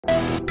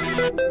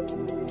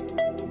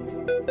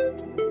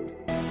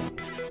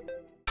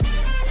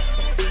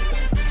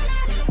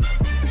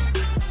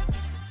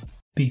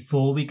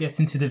Before we get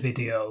into the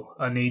video,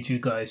 I need you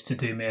guys to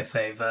do me a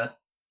favour.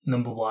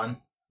 Number 1,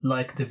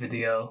 like the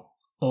video.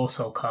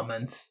 Also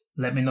comment,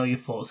 let me know your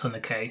thoughts on the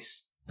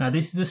case. Now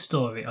this is a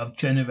story of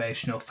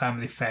generational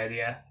family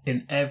failure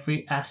in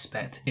every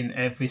aspect, in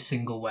every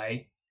single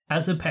way.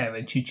 As a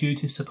parent, your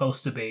duty is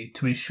supposed to be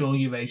to ensure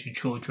you raise your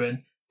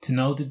children to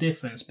know the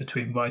difference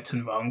between right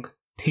and wrong,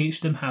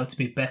 teach them how to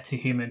be better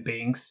human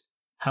beings.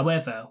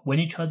 However, when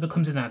your child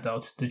becomes an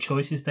adult, the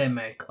choices they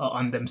make are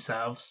on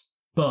themselves.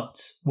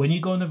 But when you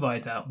go on a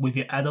ride out with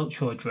your adult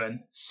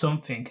children,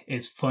 something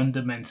is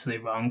fundamentally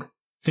wrong.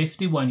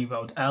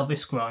 51-year-old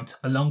Elvis Grant,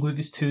 along with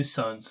his 2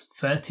 sons,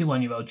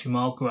 31-year-old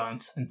Jamal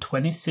Grant and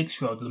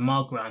 26-year-old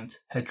Lamar Grant,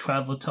 had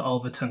travelled to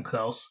Overton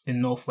Close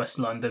in northwest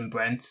London,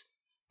 Brent.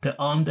 They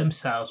armed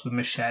themselves with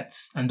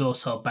machetes and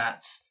also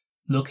bats,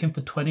 looking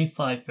for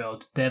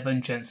 25-year-old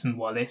Devon Jenson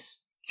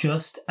Wallace,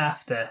 just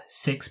after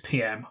 6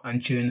 p.m. on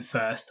June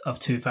 1st of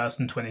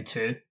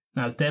 2022.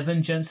 Now,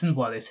 Devon Jenson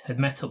Wallace had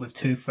met up with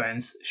 2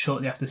 friends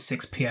shortly after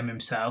 6 p.m.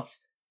 himself.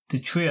 The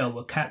trio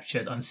were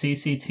captured on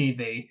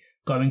CCTV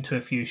going to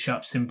a few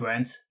shops in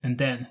Brent and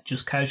then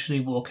just casually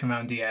walking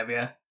around the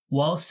area.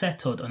 While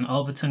settled on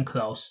Overton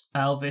Close,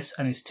 Elvis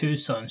and his 2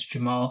 sons,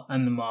 Jamal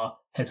and Lamar,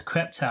 had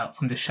crept out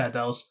from the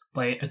shadows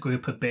by a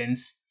group of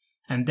bins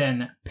and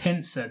then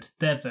pincered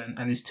Devon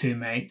and his 2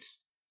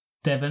 mates.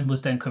 Devon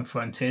was then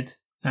confronted.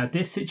 Now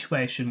this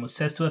situation was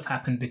said to have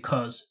happened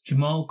because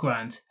Jamal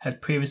Grant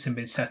had previously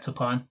been set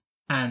upon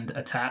and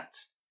attacked.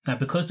 Now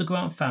because the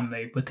Grant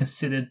family were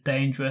considered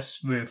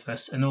dangerous,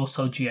 ruthless and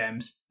also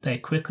GMs, they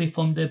quickly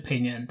formed the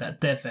opinion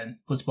that Devon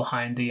was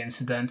behind the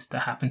incident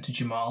that happened to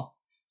Jamal.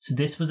 So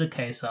this was a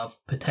case of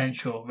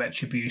potential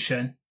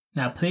retribution.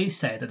 Now police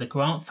say that the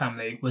Grant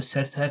family was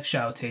said to have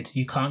shouted,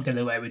 "You can't get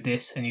away with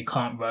this and you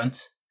can't run."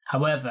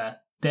 However,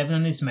 Devon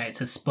and his mates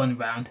had spun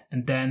round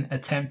and then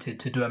attempted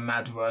to do a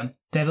mad run.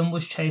 Devon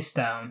was chased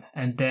down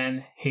and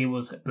then he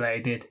was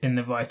bladed in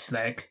the right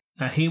leg.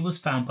 Now he was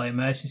found by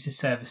emergency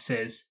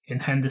services in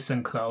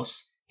Henderson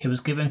Close. He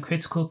was given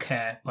critical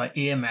care by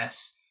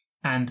EMS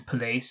and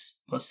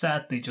police, but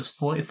sadly just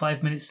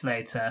 45 minutes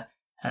later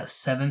at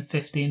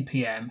 7:15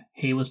 p.m.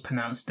 he was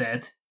pronounced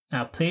dead.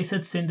 Now police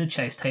had seen the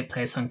chase take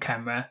place on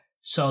camera,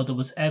 so there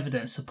was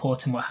evidence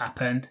supporting what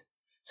happened.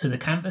 So they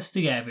canvassed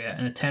the area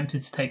and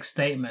attempted to take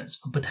statements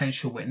from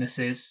potential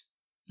witnesses,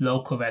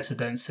 local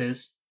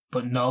residences,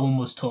 but no one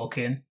was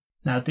talking.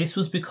 Now this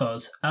was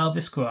because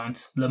Elvis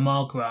Grant,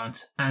 Lamar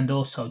Grant and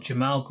also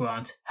Jamal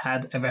Grant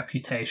had a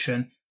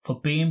reputation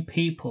for being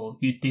people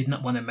you did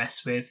not want to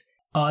mess with,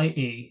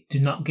 i.e. do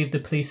not give the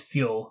police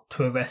fuel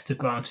to arrest the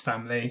Grant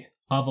family,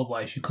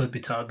 otherwise you could be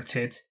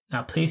targeted.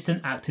 Now police then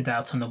acted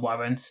out on the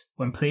warrant.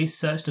 When police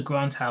searched the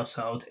Grant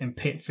household in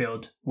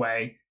Pitfield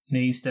Way,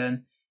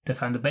 Neasden, they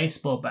found a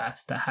baseball bat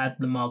that had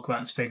Lamar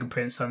Grant's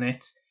fingerprints on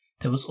it.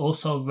 There was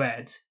also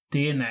red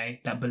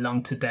DNA that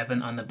belonged to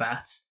Devon on the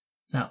bat.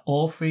 Now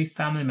all 3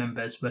 family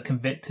members were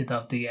convicted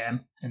of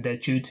DM and they're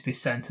due to be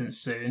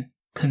sentenced soon.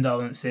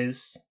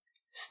 Condolences.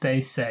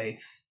 Stay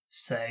safe.